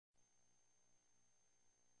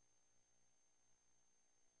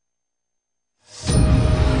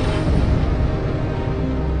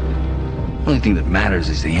only thing that matters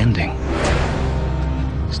is the ending.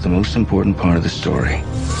 It's the most important part of the story.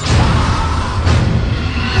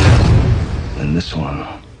 And this one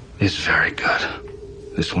is very good.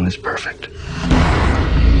 This one is perfect.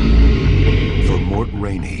 For Mort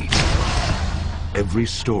Rainey, every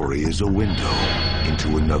story is a window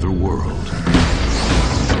into another world.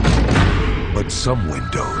 But some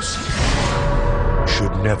windows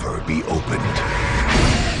should never be opened.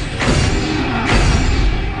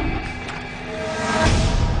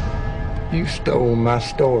 You stole my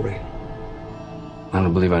story. I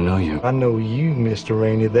don't believe I know you. I know you, Mr.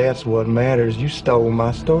 Rainey. That's what matters. You stole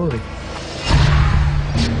my story.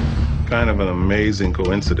 Kind of an amazing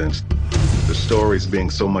coincidence. The stories being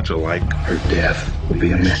so much alike. Her death will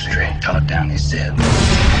be a mystery. Cut down his head.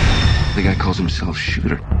 The guy calls himself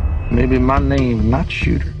Shooter. Maybe my name's not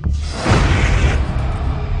Shooter.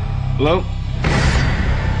 Hello?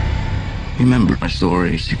 Remember my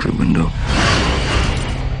story, Secret Window.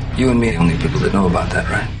 You and me are the only people that know about that,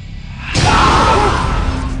 right?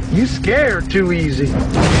 You scared too easy.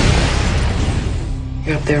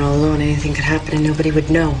 You're up there all alone. Anything could happen and nobody would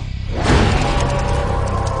know.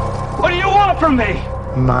 What do you want from me?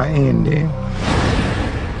 My ending.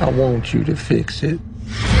 I want you to fix it.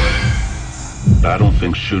 I don't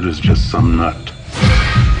think Shooter's just some nut.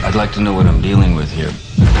 I'd like to know what I'm dealing with here.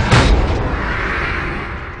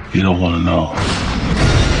 You don't want to know.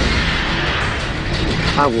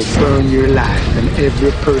 I will burn your life and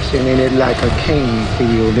every person in it like a cane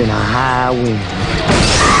field in a high wind.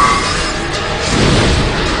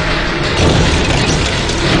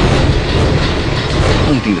 The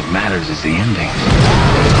only thing that matters is the ending.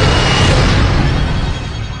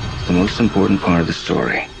 It's the most important part of the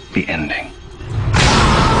story, the ending.